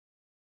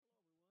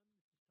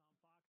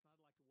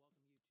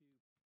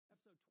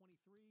episode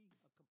 23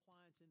 of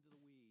Compliance Into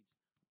the Weeds,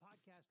 a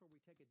podcast where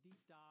we take a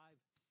deep dive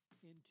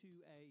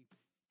into a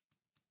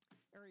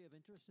area of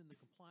interest in the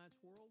compliance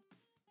world.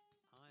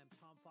 I am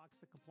Tom Fox,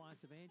 the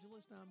Compliance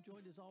Evangelist, and I'm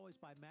joined as always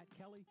by Matt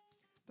Kelly,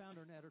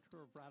 founder and editor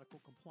of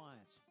Radical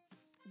Compliance.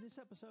 In this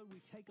episode, we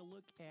take a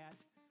look at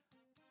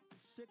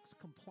 6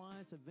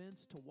 compliance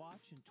events to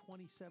watch in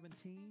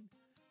 2017.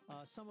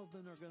 Some of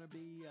them are going to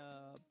be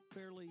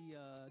fairly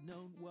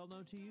well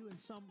known to you, and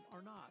some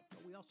are not.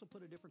 But we also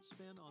put a different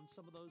spin on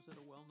some of those that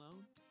are well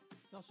known.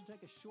 We also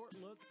take a short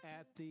look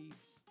at the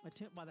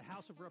attempt by the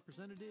House of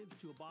Representatives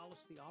to abolish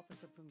the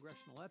Office of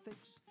Congressional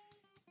Ethics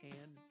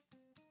and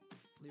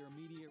their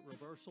immediate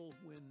reversal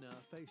when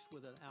faced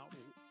with an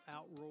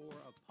outroar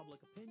of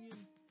public opinion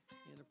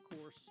and, of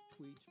course,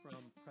 tweets from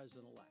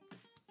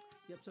President-elect.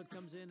 The episode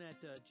comes in at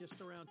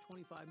just around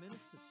 25 minutes.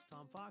 This is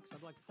Tom Fox.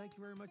 I'd like to thank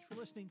you very much for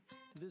listening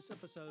to this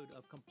episode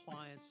of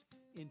Compliance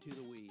Into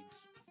the Weeds.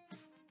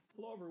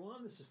 Hello,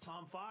 everyone. This is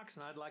Tom Fox,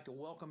 and I'd like to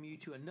welcome you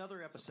to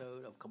another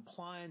episode of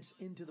Compliance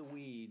Into the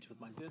Weeds with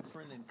my good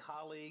friend and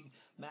colleague,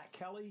 Matt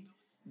Kelly,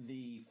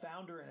 the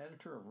founder and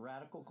editor of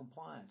Radical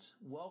Compliance.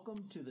 Welcome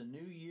to the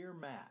new year,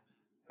 Matt.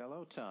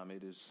 Hello, Tom.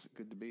 It is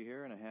good to be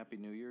here, and a happy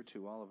new year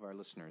to all of our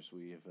listeners.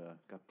 We have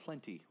got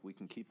plenty we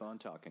can keep on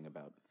talking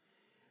about.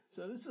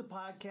 So this is a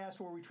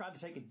podcast where we try to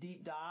take a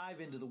deep dive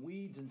into the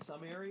weeds in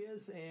some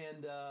areas,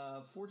 and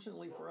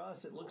fortunately for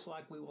us, it looks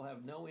like we will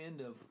have no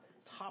end of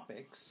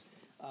topics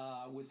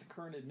with the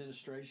current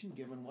administration,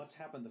 given what's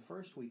happened the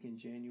first week in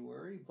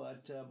January.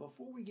 But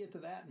before we get to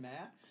that,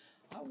 Matt,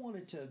 I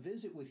wanted to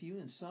visit with you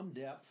in some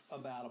depth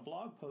about a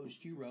blog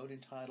post you wrote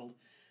entitled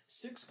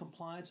 6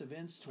 Compliance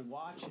Events to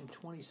Watch in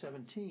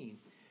 2017.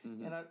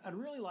 Mm-hmm. And I'd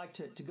really like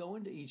to go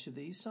into each of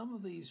these. Some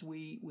of these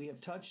we have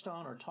touched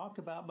on or talked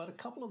about, but a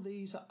couple of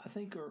these I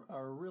think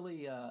are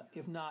really,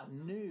 if not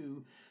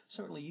new,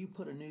 certainly you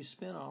put a new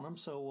spin on them.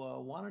 So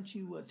why don't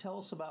you tell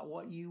us about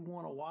what you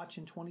want to watch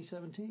in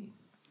 2017?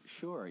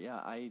 Sure, yeah.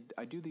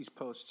 I do these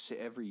posts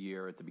every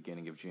year at the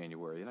beginning of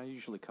January, and I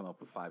usually come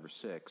up with 5 or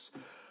 6.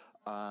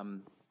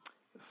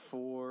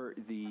 For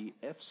the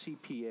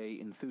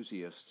FCPA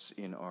enthusiasts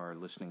in our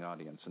listening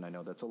audience, and I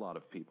know that's a lot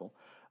of people,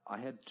 I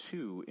had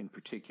 2 in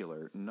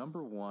particular.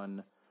 Number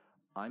 1,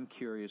 I'm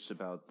curious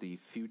about the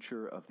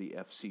future of the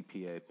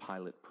FCPA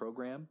pilot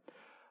program,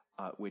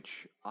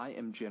 which I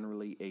am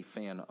generally a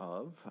fan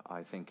of.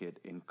 I think it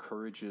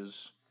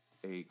encourages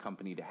a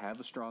company to have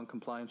a strong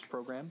compliance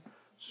program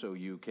so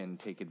you can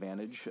take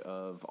advantage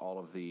of all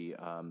of the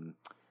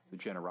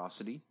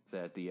generosity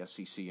that the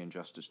SEC and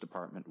Justice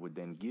Department would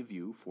then give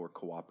you for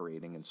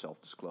cooperating and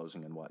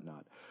self-disclosing and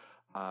whatnot.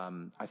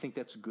 I think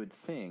that's a good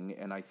thing,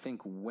 and I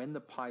think when the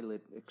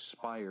pilot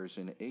expires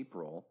in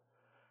April,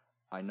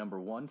 I,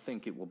 number 1,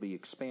 think it will be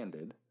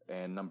expanded,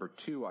 and number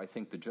 2, I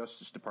think the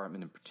Justice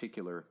Department in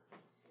particular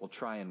will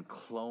try and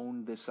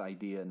clone this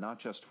idea not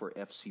just for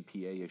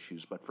FCPA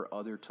issues, but for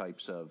other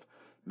types of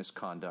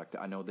misconduct.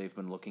 I know they've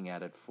been looking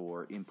at it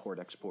for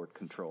import-export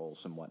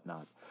controls and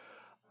whatnot.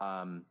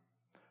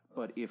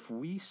 But if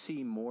we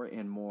see more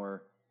and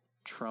more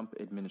Trump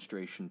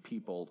administration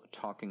people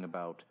talking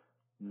about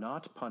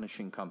not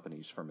punishing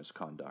companies for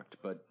misconduct,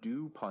 but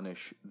do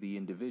punish the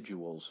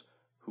individuals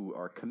who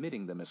are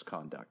committing the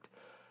misconduct,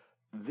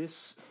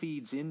 this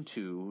feeds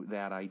into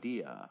that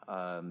idea,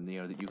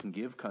 that you can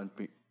give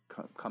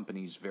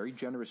companies very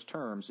generous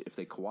terms if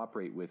they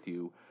cooperate with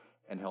you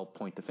and help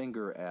point the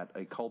finger at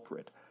a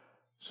culprit.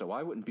 So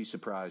I wouldn't be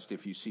surprised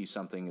if you see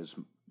something as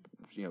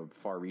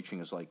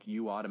far-reaching as like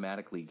you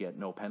automatically get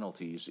no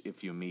penalties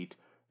if you meet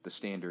the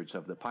standards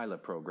of the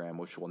pilot program,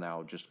 which will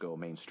now just go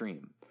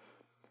mainstream.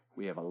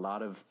 We have a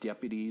lot of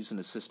deputies and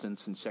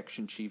assistants and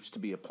section chiefs to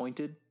be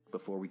appointed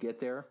before we get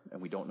there,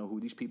 and we don't know who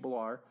these people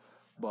are,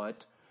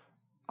 but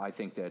I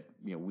think that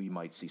we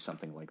might see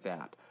something like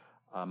that.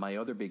 My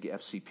other big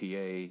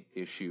FCPA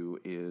issue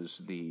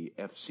is the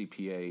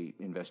FCPA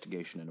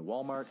investigation into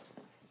Walmart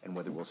and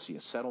whether we'll see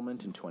a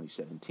settlement in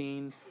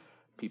 2017.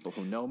 People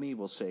who know me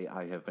will say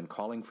I have been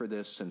calling for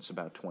this since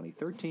about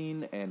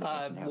 2013, and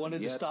I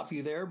wanted to stop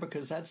you there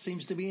because that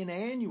seems to be an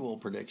annual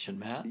prediction,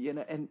 Matt.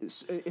 And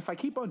if I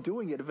keep on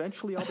doing it,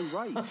 eventually I'll be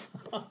right.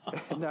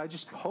 And I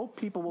just hope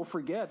people will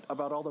forget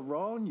about all the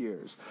wrong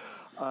years.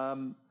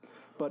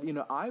 But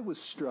I was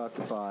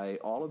struck by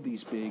all of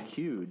these big,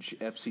 huge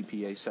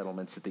FCPA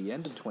settlements at the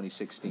end of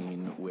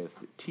 2016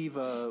 with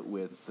Teva,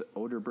 with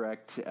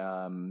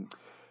Odebrecht,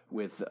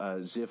 with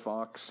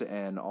Zifox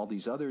and all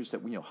these others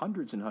that,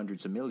 hundreds and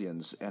hundreds of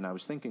millions. And I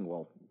was thinking,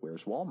 well,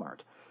 where's Walmart?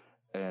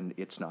 And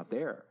it's not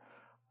there.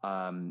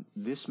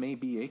 This may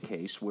be a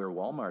case where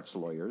Walmart's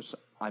lawyers,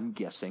 I'm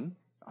guessing,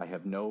 I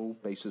have no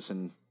basis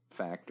in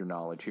fact or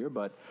knowledge here,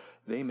 but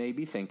they may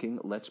be thinking,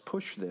 let's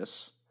push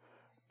this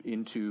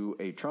into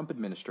a Trump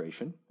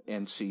administration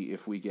and see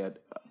if we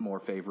get more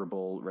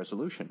favorable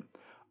resolution.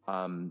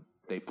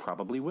 They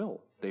probably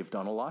will. They've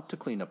done a lot to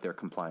clean up their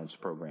compliance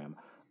program.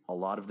 A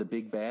lot of the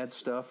big bad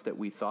stuff that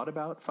we thought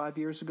about 5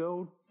 years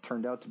ago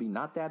turned out to be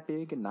not that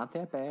big and not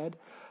that bad.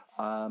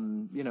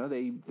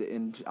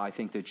 And I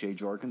think that Jay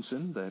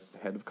Jorgensen, the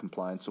head of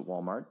compliance at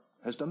Walmart,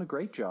 has done a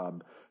great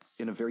job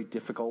in a very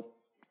difficult,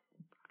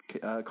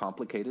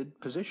 complicated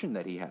position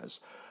that he has.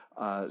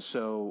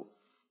 So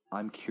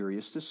I'm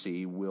curious to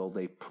see, will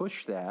they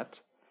push that?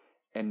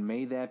 And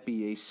may that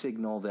be a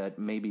signal that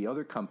maybe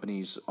other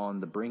companies on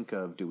the brink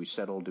of, do we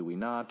settle, do we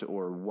not,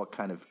 or what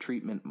kind of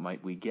treatment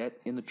might we get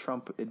in the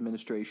Trump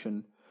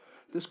administration?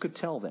 This could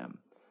tell them.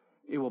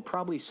 It will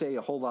probably say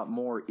a whole lot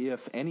more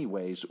if,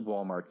 anyways,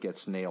 Walmart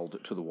gets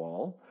nailed to the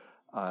wall,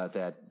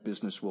 that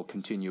business will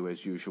continue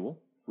as usual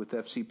with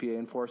FCPA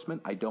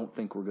enforcement. I don't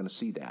think we're going to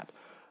see that.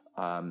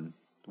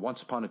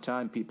 Once upon a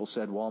time, people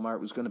said Walmart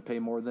was going to pay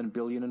more than $1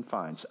 billion in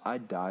fines.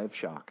 I'd die of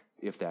shock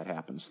if that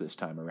happens this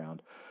time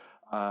around.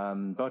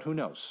 But who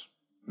knows?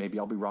 Maybe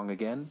I'll be wrong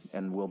again,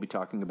 and we'll be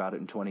talking about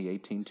it in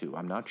 2018 too.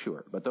 I'm not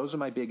sure. But those are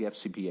my big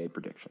FCPA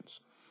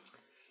predictions.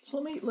 So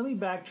let me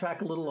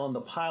backtrack a little on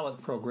the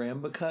pilot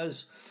program,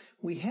 because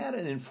we had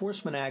an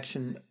enforcement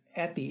action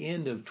at the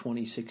end of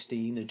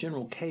 2016, the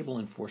General Cable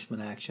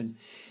enforcement action,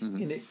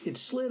 and it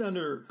slid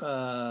under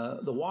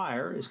the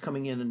wire, is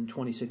coming in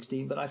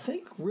 2016, but I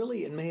think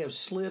really it may have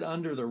slid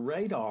under the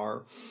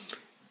radar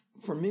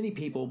for many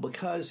people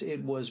because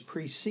it was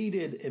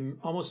preceded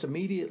almost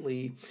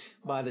immediately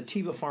by the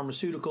Teva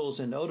Pharmaceuticals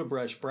and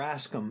Odebrecht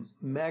Braskem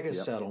mega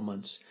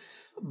settlements.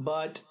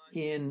 But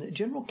in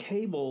General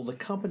Cable, the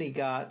company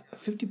got a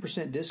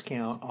 50%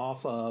 discount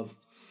off of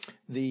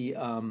the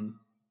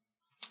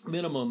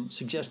minimum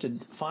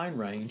suggested fine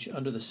range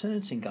under the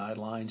sentencing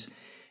guidelines,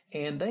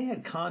 and they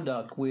had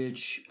conduct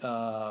which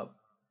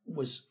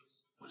was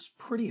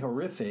pretty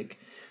horrific,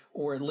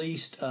 or at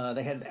least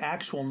they had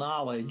actual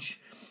knowledge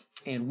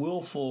and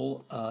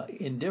willful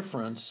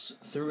indifference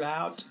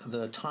throughout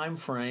the time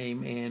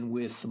frame, and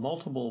with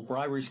multiple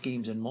bribery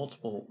schemes in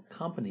multiple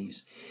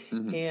companies.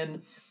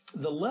 And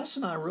the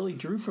lesson I really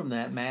drew from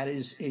that, Matt,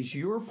 is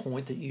your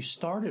point that you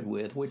started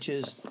with, which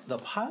is the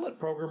pilot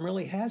program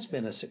really has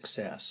been a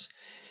success.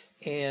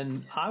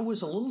 And I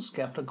was a little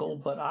skeptical,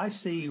 but I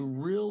see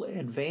real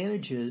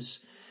advantages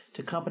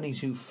to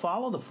companies who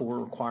follow the 4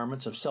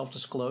 requirements of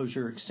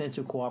self-disclosure,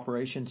 extensive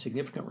cooperation,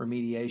 significant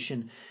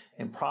remediation,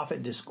 and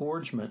profit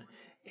disgorgement.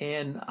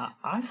 And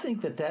I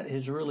think that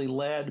has really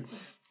led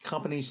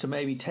companies to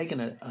maybe taking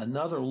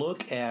another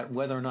look at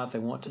whether or not they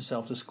want to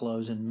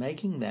self-disclose and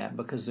making that,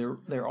 because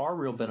there are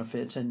real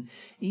benefits. And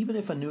even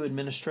if a new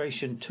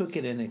administration took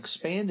it and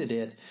expanded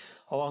it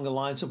along the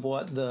lines of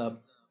what the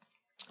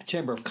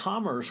Chamber of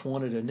Commerce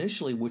wanted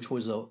initially, which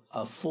was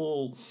a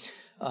full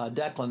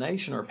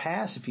declination or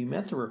pass if you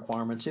met the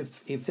requirements,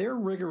 if there are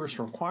rigorous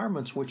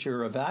requirements which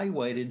are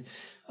evaluated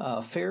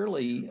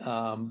fairly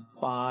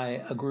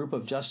by a group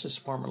of Justice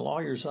Department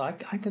lawyers, I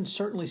can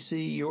certainly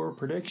see your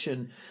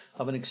prediction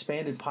of an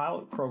expanded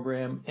pilot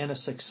program and a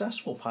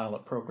successful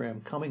pilot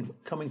program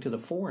coming to the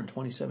fore in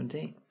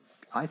 2017.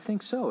 I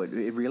think so.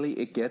 It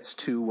really gets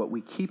to what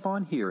we keep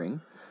on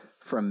hearing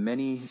from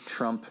many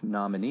Trump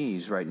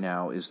nominees right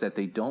now, is that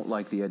they don't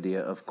like the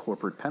idea of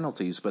corporate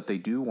penalties, but they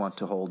do want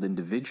to hold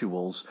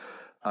individuals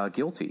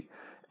guilty.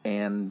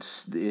 And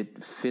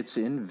it fits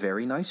in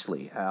very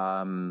nicely.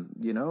 I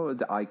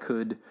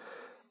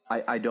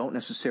don't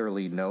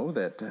necessarily know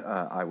that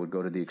I would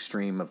go to the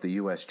extreme of the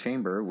U.S.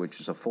 Chamber, which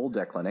is a full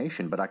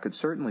declination, but I could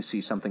certainly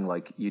see something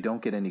like you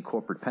don't get any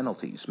corporate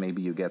penalties.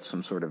 Maybe you get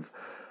some sort of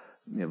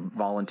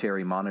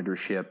voluntary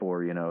monitorship,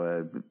 or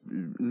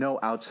no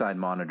outside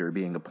monitor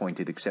being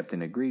appointed except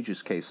in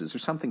egregious cases, or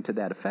something to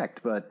that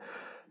effect. But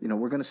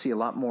we're going to see a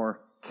lot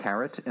more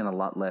carrot and a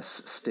lot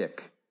less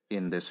stick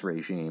in this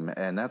regime,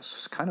 and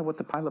that's kind of what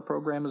the pilot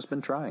program has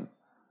been trying.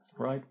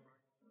 Right.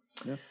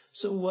 Yeah.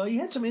 So you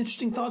had some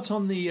interesting thoughts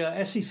on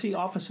the SEC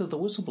Office of the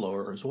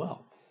Whistleblower as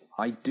well.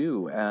 I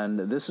do, and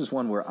this is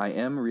one where I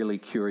am really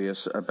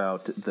curious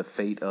about the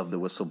fate of the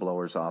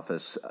Whistleblower's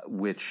Office,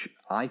 which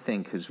I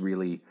think has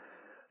really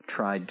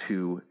tried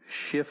to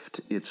shift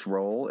its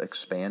role,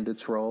 expand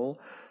its role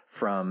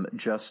from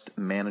just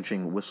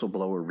managing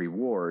whistleblower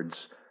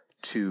rewards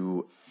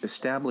to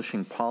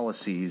establishing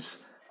policies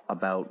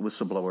about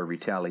whistleblower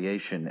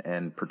retaliation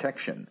and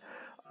protection.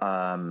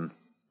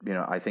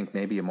 I think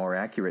maybe a more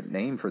accurate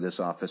name for this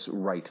office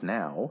right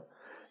now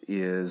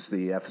is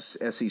the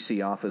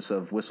SEC Office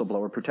of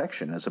Whistleblower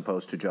Protection, as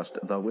opposed to just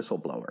the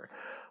whistleblower.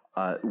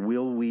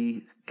 Will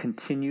we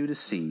continue to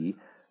see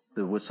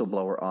the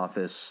whistleblower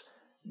office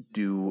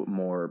do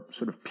more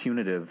sort of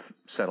punitive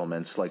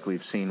settlements like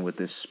we've seen with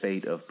this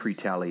spate of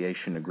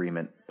pre-retaliation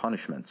agreement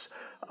punishments?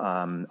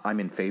 I'm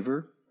in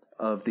favor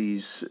of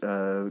this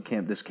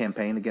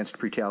campaign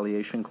against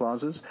retaliation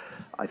clauses.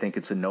 I think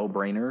it's a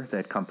no-brainer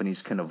that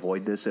companies can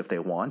avoid this if they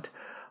want.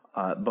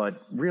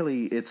 But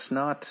really, it's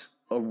not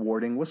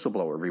awarding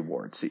whistleblower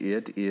rewards.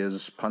 It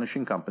is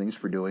punishing companies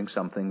for doing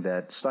something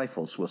that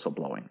stifles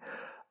whistleblowing.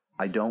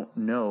 I don't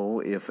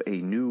know if a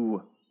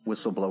new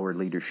whistleblower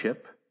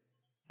leadership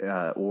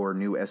or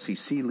new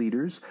SEC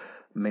leaders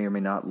may or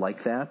may not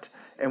like that.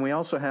 And we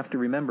also have to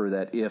remember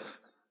that if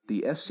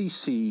the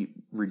SEC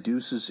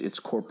reduces its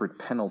corporate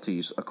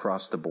penalties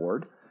across the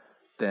board,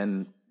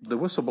 then the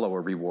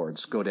whistleblower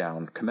rewards go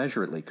down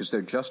commensurately because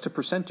they're just a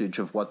percentage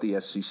of what the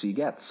SEC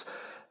gets.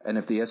 And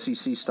if the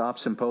SEC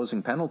stops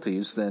imposing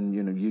penalties, then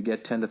you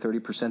get 10 to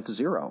 30% to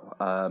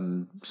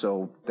zero.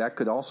 So that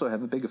could also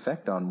have a big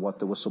effect on what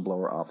the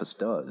whistleblower office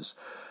does.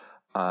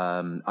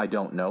 I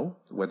don't know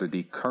whether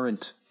the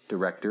current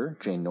director,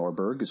 Jane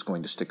Norberg, is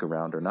going to stick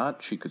around or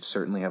not. She could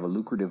certainly have a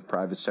lucrative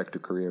private sector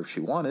career if she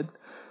wanted,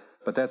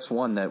 but that's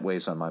one that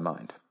weighs on my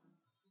mind.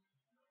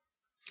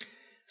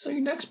 So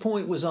your next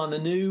point was on the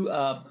new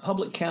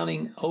Public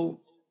Accounting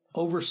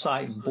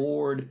Oversight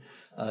Board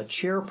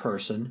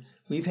chairperson.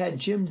 We've had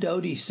Jim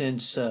Doty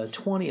since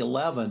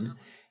 2011,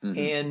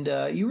 and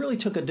you really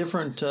took a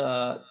different,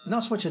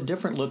 not so much a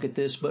different look at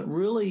this, but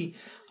really,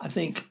 I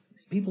think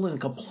people in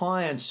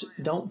compliance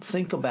don't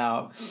think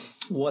about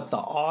what the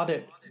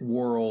audit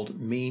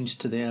world means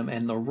to them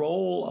and the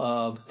role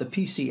of the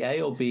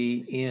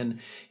PCAOB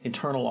in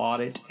internal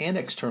audit and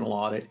external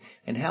audit,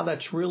 and how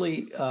that's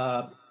really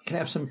can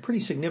have some pretty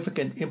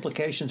significant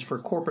implications for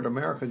corporate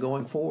America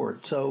going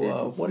forward.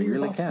 So what are your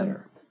thoughts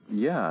there?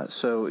 Yeah,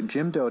 so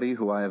Jim Doty,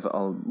 who I have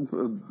a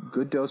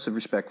good dose of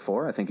respect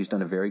for, I think he's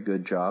done a very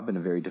good job in a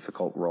very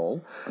difficult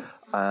role.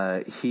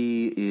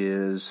 He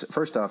is,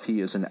 first off,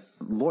 he is a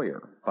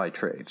lawyer by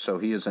trade, so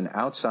he is an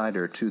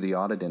outsider to the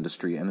audit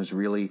industry and has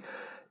really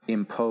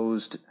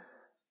imposed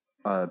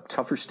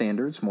tougher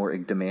standards, more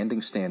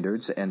demanding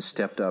standards, and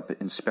stepped up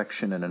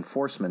inspection and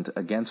enforcement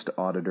against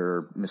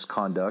auditor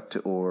misconduct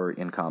or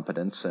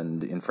incompetence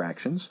and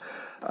infractions.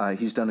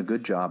 He's done a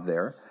good job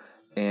there.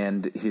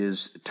 And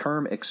his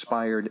term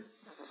expired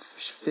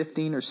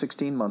 15 or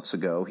 16 months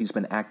ago. He's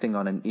been acting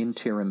on an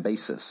interim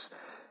basis.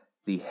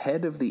 The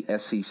head of the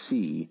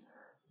SEC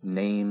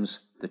names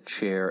the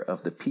chair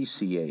of the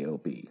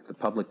PCAOB, the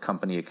Public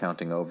Company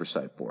Accounting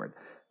Oversight Board.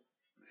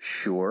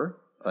 Sure,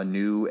 a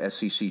new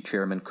SEC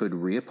chairman could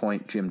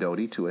reappoint Jim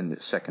Doty to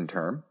a second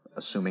term,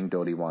 assuming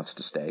Doty wants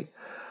to stay.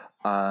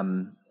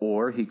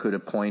 Or he could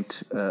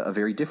appoint a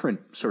very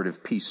different sort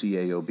of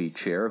PCAOB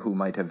chair who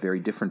might have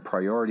very different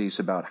priorities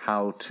about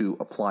how to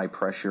apply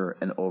pressure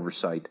and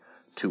oversight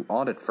to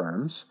audit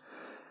firms.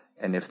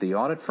 And if the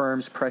audit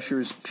firms'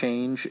 pressures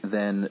change,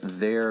 then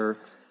their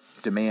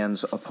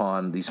demands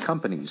upon these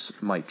companies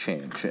might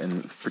change,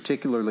 and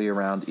particularly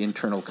around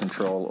internal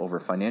control over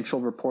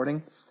financial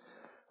reporting.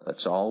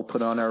 Let's all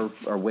put on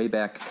our way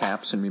back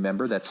caps and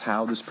remember that's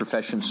how this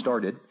profession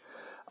started.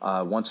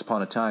 Once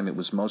upon a time, it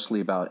was mostly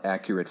about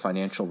accurate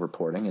financial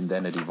reporting, and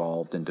then it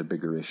evolved into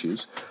bigger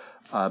issues.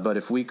 But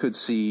if we could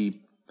see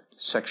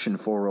Section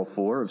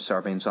 404 of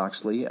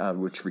Sarbanes-Oxley,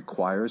 which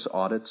requires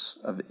audits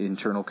of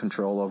internal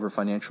control over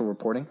financial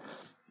reporting,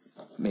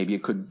 maybe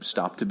it could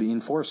stop to be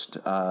enforced.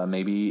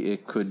 Maybe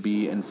it could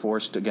be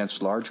enforced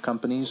against large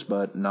companies,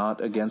 but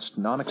not against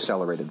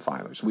non-accelerated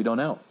filers. We don't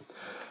know.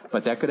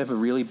 But that could have a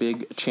really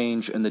big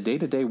change in the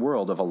day-to-day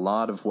world of a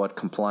lot of what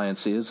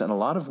compliance is and a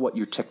lot of what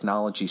your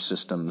technology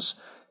systems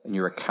and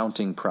your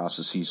accounting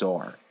processes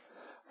are.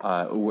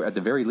 Or at the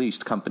very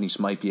least, companies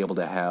might be able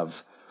to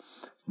have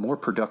more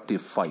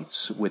productive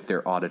fights with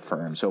their audit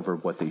firms over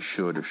what they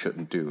should or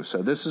shouldn't do.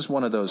 So this is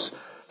one of those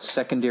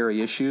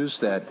secondary issues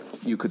that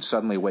you could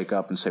suddenly wake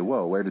up and say,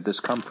 whoa, where did this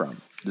come from?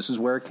 This is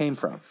where it came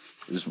from.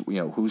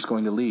 Who's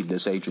going to lead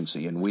this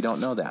agency? And we don't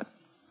know that.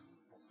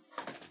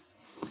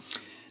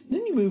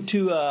 Then you move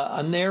to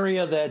an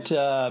area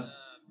that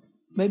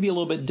may be a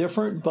little bit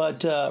different,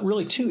 but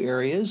really two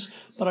areas.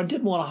 But I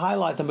did want to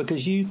highlight them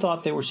because you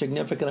thought they were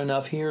significant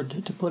enough here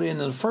to put in.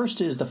 And the first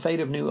is the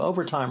fate of new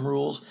overtime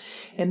rules.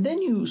 And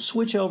then you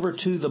switch over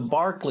to the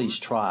Barclays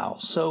trial.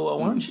 So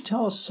why don't you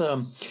tell us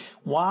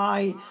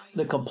why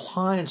the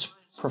compliance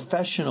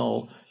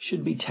professional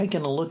should be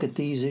taking a look at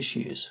these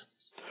issues?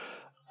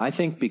 I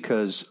think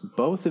because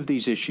both of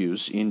these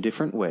issues, in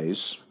different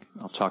ways,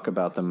 I'll talk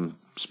about them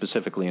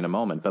specifically in a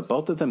moment, but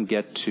both of them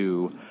get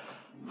to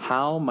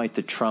how might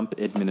the Trump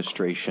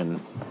administration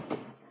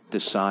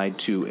decide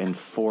to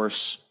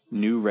enforce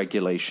new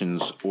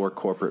regulations or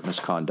corporate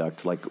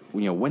misconduct? Like,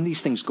 when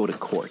these things go to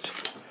court,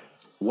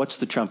 what's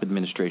the Trump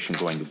administration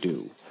going to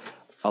do?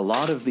 A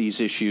lot of these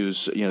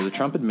issues, the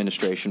Trump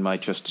administration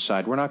might just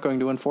decide we're not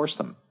going to enforce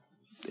them.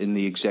 In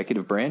the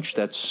executive branch,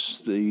 that's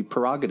the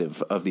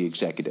prerogative of the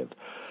executive.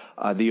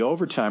 The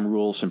overtime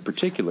rules in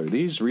particular,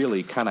 these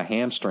really kind of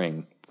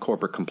hamstring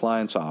corporate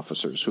compliance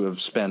officers who have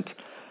spent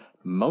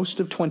most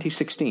of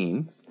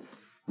 2016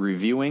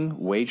 reviewing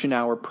wage and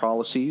hour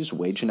policies,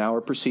 wage and hour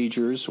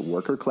procedures,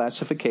 worker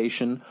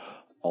classification,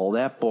 all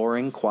that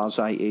boring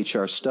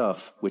quasi-HR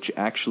stuff, which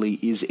actually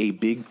is a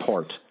big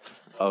part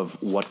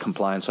of what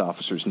compliance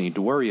officers need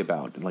to worry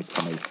about, like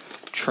from a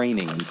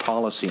training and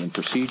policy and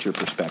procedure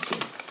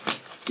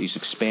perspective. These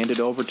expanded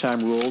overtime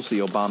rules the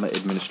Obama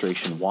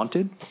administration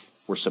wanted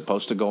were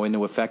supposed to go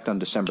into effect on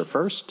December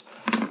 1st.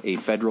 A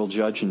federal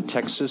judge in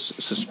Texas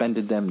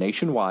suspended them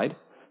nationwide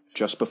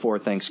just before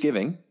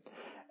Thanksgiving,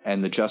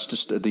 and the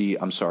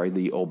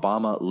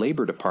Obama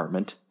Labor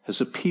Department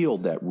has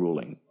appealed that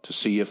ruling to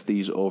see if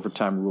these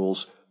overtime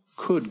rules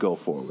could go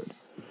forward.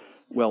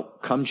 Well,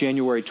 come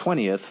January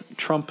 20th,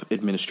 Trump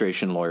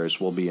administration lawyers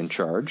will be in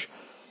charge.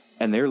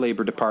 and their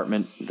Labor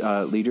Department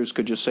leaders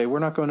could just say, we're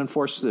not going to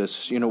enforce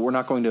this. We're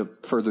not going to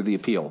further the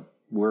appeal.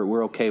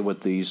 We're okay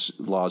with these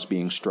laws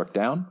being struck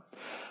down.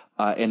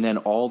 And then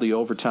all the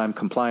overtime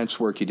compliance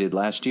work you did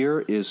last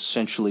year is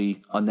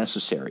essentially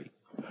unnecessary.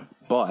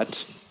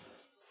 But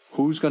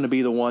who's going to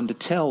be the one to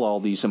tell all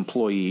these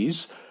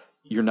employees,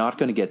 you're not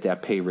going to get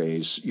that pay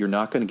raise, you're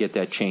not going to get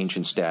that change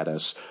in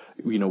status,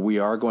 we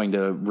are going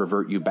to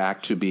revert you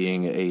back to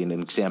being an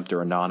exempt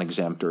or a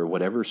non-exempt or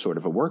whatever sort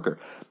of a worker?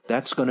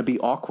 That's going to be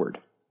awkward.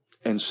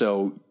 And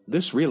so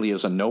this really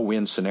is a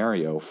no-win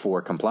scenario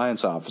for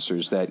compliance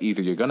officers, that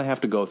either you're going to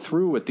have to go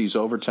through with these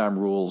overtime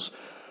rules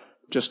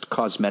just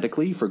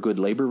cosmetically for good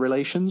labor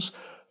relations,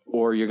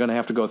 or you're going to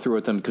have to go through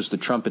with them because the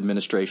Trump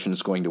administration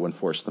is going to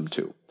enforce them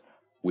too.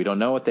 We don't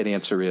know what that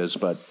answer is,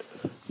 but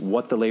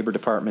what the Labor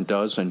Department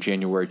does on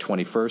January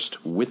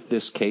 21st with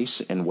this case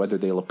and whether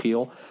they'll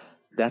appeal,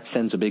 that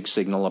sends a big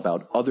signal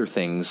about other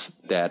things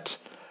that,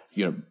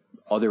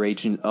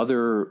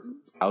 other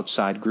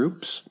outside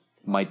groups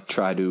might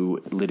try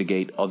to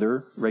litigate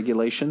other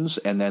regulations,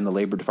 and then the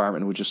Labor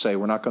Department would just say,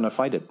 we're not going to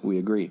fight it. We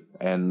agree.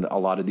 And a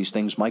lot of these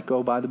things might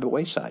go by the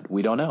wayside.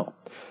 We don't know.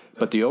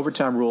 But the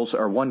overtime rules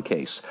are one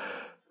case.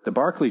 The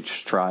Barclays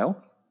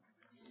trial,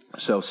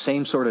 so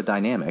same sort of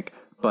dynamic,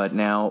 but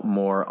now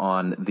more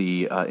on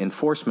the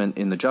enforcement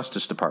in the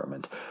Justice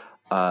Department.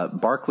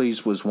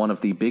 Barclays was one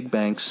of the big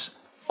banks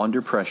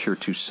under pressure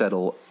to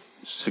settle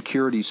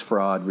securities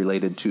fraud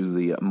related to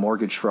the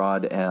mortgage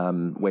fraud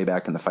way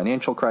back in the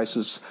financial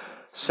crisis,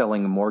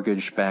 selling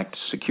mortgage-backed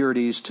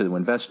securities to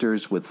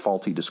investors with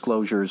faulty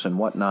disclosures and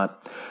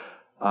whatnot.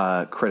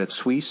 Credit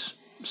Suisse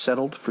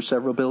settled for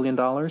several $1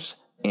 billion,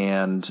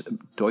 and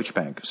Deutsche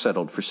Bank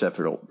settled for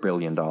several $1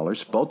 billion,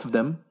 both of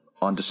them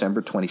on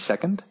December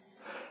 22nd.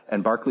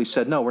 And Barclays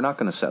said, no, we're not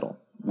going to settle.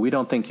 We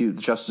don't think the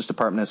Justice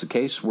Department has a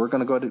case. We're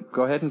going to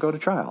go ahead and go to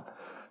trial.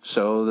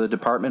 So the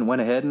department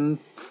went ahead and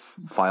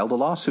filed a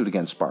lawsuit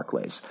against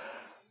Barclays.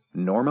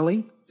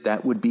 Normally,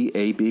 that would be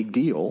a big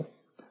deal.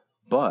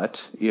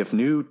 But if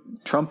new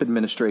Trump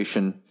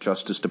administration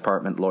Justice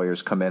Department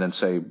lawyers come in and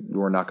say,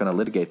 we're not going to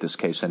litigate this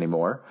case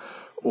anymore,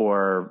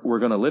 or we're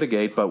going to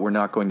litigate, but we're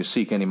not going to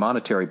seek any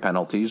monetary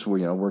penalties,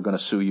 we're going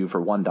to sue you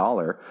for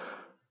 $1,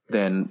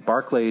 then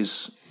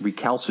Barclays'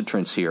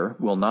 recalcitrance here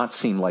will not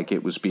seem like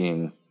it was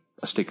being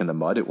a stick in the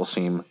mud. It will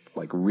seem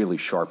like really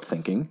sharp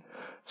thinking,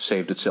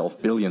 saved itself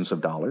billions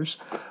of dollars.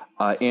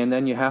 And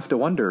then you have to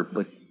wonder,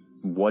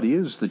 what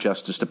is the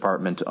Justice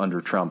Department under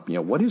Trump?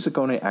 What is it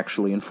going to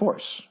actually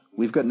enforce?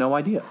 We've got no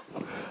idea.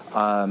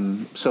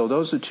 So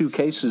those are two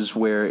cases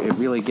where it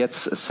really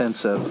gets a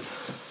sense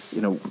of,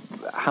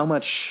 how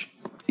much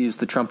is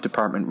the Trump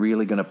department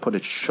really going to put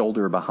its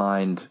shoulder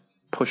behind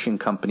pushing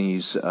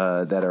companies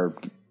that are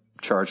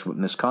charged with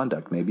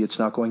misconduct? Maybe it's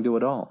not going to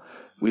at all.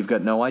 We've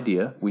got no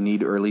idea. We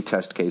need early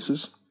test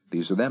cases.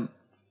 These are them.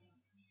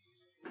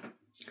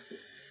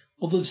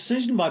 Well, the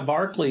decision by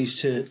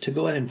Barclays to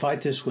go ahead and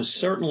fight this was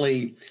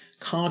certainly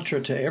contra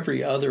to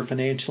every other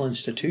financial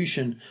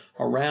institution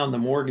around the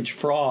mortgage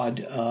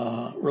fraud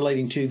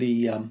relating to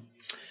the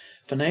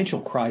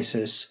financial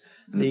crisis.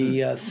 Mm-hmm.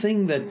 The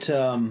thing that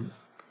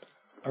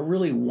I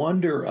really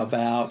wonder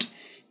about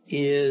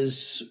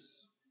is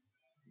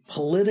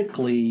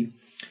politically,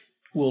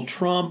 will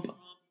Trump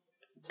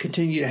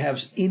continue to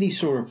have any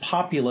sort of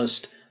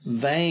populist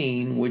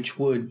vein, which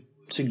would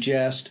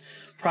suggest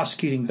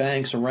prosecuting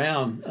banks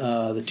around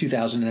the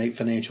 2008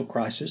 financial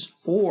crisis?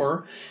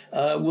 Or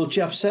will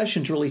Jeff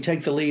Sessions really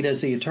take the lead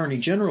as the Attorney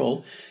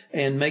General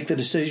and make the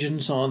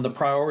decisions on the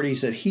priorities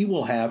that he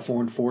will have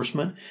for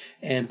enforcement,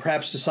 and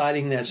perhaps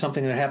deciding that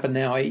something that happened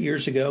now 8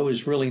 years ago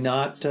is really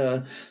not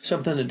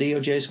something the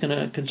DOJ is going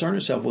to concern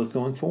itself with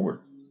going forward?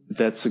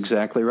 That's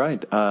exactly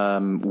right.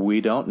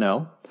 We don't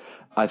know.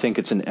 I think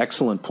it's an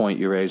excellent point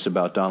you raise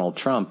about Donald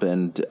Trump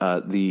and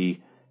the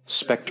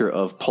specter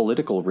of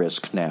political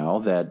risk now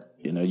that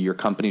your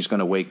company's going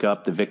to wake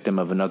up the victim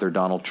of another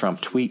Donald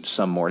Trump tweet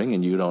some morning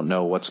and you don't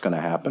know what's going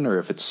to happen or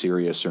if it's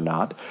serious or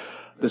not.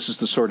 This is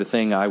the sort of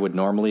thing I would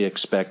normally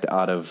expect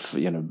out of,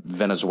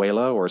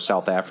 Venezuela or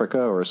South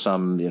Africa or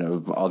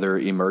some, other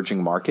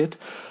emerging market.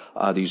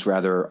 These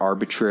rather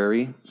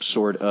arbitrary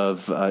sort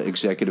of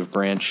executive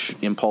branch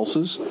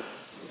impulses.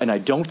 And I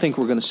don't think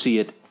we're going to see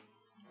it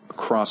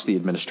across the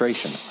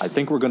administration. I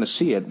think we're going to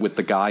see it with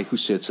the guy who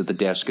sits at the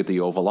desk at the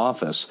Oval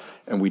Office,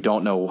 and we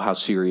don't know how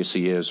serious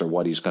he is or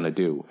what he's going to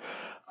do.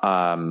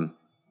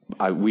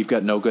 We've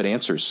got no good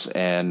answers,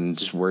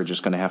 and we're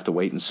just going to have to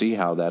wait and see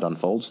how that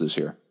unfolds this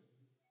year.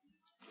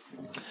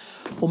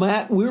 Well,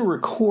 Matt, we're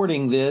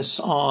recording this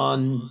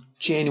on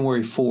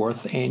January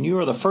 4th, and you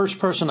are the first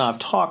person I've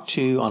talked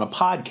to on a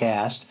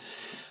podcast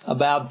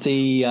about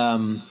the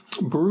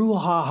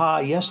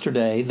brouhaha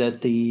yesterday that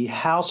the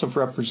House of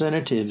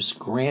Representatives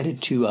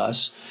granted to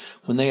us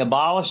when they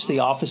abolished the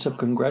Office of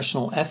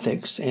Congressional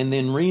Ethics and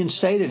then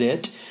reinstated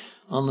it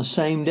on the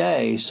same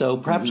day. So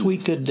perhaps we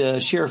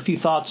could share a few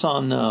thoughts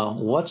on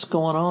what's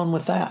going on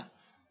with that.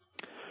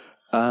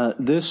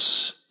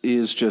 This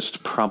is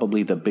just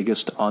probably the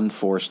biggest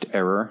unforced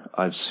error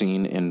I've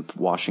seen in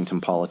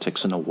Washington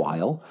politics in a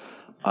while.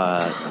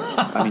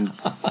 I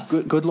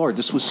mean, good Lord,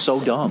 this was so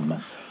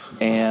dumb.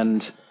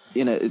 And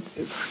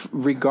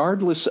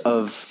regardless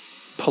of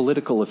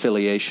political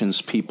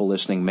affiliations people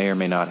listening may or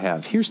may not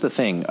have, here's the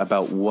thing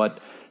about what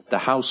the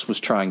House was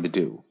trying to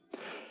do.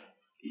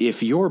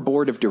 If your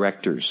board of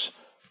directors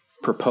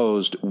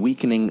proposed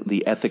weakening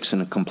the ethics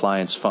and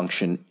compliance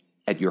function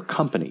at your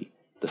company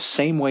the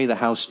same way the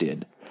House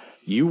did,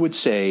 you would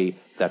say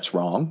that's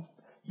wrong.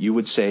 You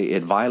would say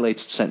it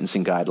violates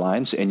sentencing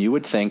guidelines, and you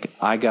would think,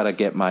 I got to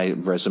get my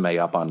resume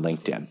up on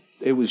LinkedIn.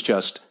 It was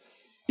just,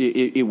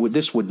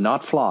 this would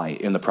not fly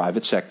in the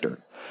private sector.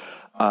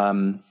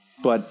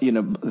 But,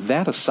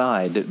 that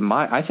aside,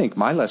 I think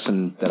my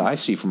lesson that I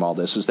see from all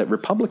this is that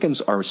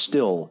Republicans are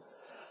still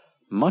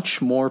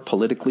much more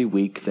politically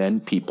weak than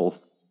people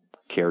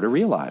care to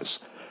realize.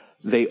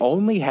 They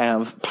only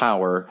have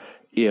power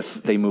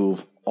if they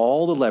move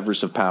all the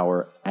levers of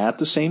power at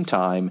the same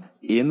time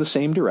in the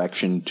same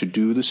direction to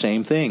do the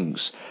same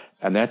things.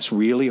 And that's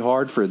really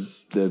hard for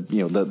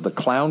the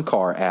clown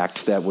car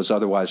act that was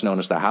otherwise known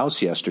as the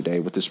House yesterday,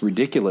 with this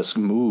ridiculous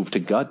move to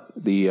gut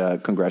the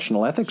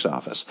Congressional Ethics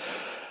Office.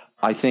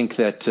 I think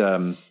that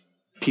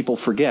people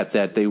forget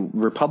that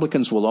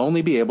Republicans will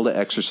only be able to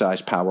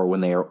exercise power when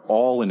they are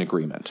all in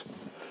agreement.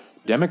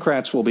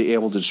 Democrats will be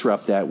able to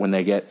disrupt that when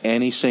they get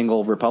any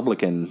single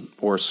Republican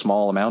or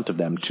small amount of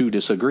them to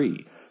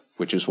disagree,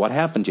 which is what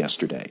happened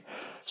yesterday.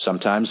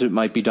 Sometimes it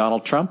might be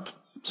Donald Trump.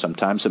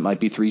 Sometimes it might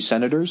be 3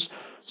 senators.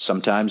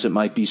 Sometimes it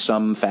might be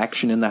some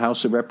faction in the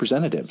House of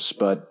Representatives.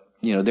 But,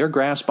 their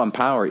grasp on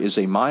power is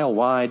a mile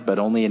wide, but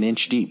only an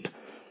inch deep.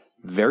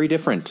 Very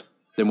different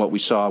than what we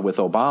saw with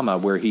Obama,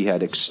 where he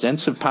had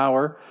extensive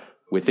power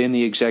within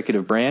the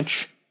executive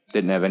branch,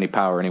 didn't have any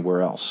power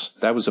anywhere else.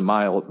 That was a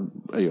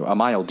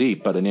mile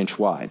deep, but an inch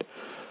wide.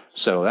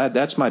 So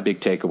that's my big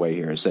takeaway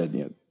here, is that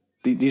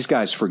these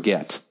guys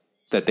forget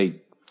that they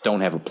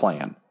don't have a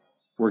plan.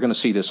 We're going to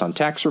see this on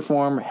tax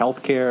reform,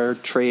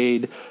 healthcare,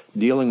 trade,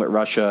 dealing with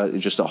Russia,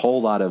 just a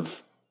whole lot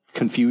of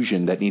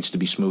confusion that needs to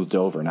be smoothed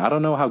over. And I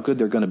don't know how good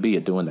they're going to be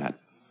at doing that.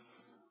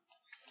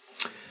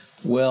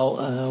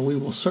 Well, we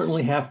will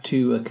certainly have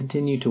to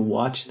continue to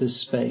watch this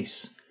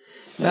space.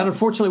 And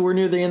unfortunately, we're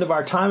near the end of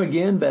our time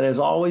again, but as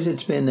always,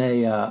 it's been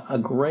a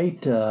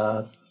great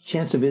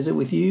chance to visit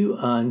with you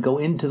and go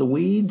into the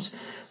weeds.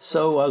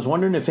 So I was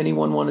wondering if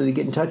anyone wanted to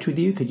get in touch with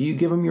you. Could you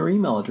give them your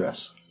email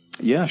address?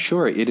 Yeah,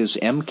 sure. It is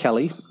M.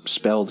 Kelly,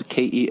 spelled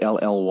Kelly,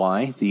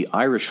 the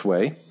Irish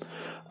way.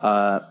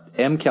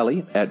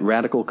 mkelly at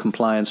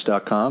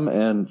radicalcompliance.com,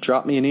 and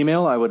drop me an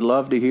email. I would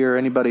love to hear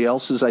anybody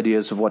else's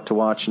ideas of what to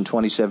watch in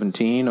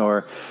 2017,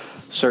 or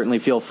certainly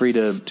feel free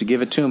to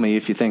give it to me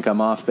if you think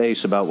I'm off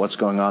base about what's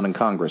going on in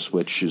Congress,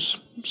 which is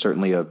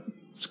certainly a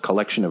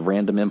collection of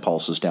random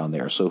impulses down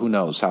there. So who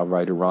knows how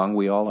right or wrong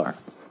we all are.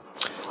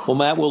 Well,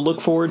 Matt, we'll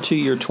look forward to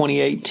your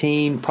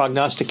 2018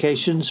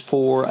 prognostications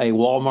for a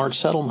Walmart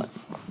settlement.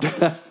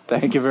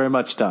 Thank you very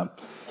much, Tom.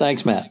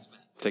 Thanks, Matt.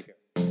 Take care.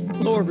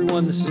 Hello,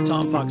 everyone. This is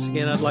Tom Fox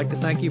again. I'd like to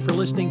thank you for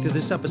listening to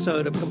this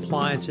episode of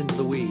Compliance Into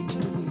the Weeds.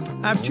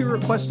 I have 2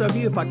 requests of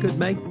you, if I could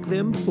make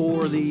them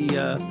for the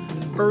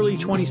early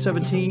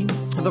 2017.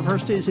 The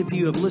first is, if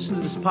you have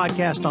listened to this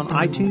podcast on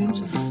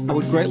iTunes, I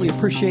would greatly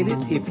appreciate it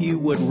if you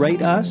would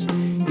rate us.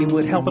 It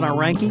would help in our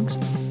rankings.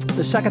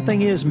 The second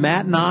thing is,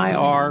 Matt and I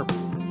are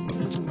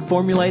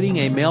formulating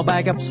a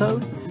mailbag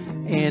episode.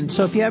 And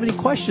so if you have any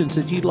questions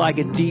that you'd like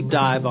a deep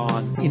dive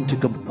on into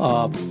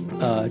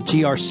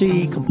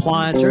GRC,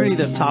 compliance, or any of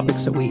the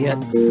topics that we hit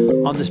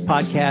on this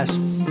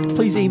podcast,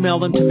 please email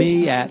them to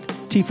me at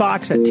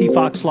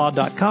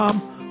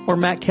tfox@tfoxlaw.com or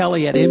Matt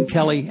Kelly at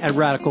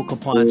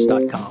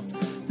mkelly@radicalcompliance.com.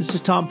 This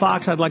is Tom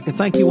Fox. I'd like to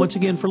thank you once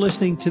again for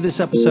listening to this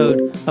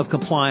episode of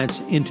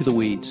Compliance Into the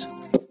Weeds.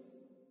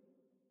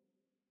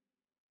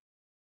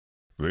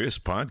 This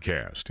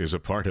podcast is a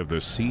part of the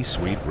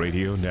C-Suite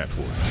Radio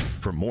Network.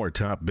 For more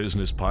top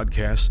business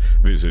podcasts,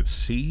 visit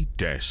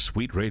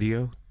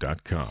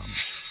c-suiteradio.com.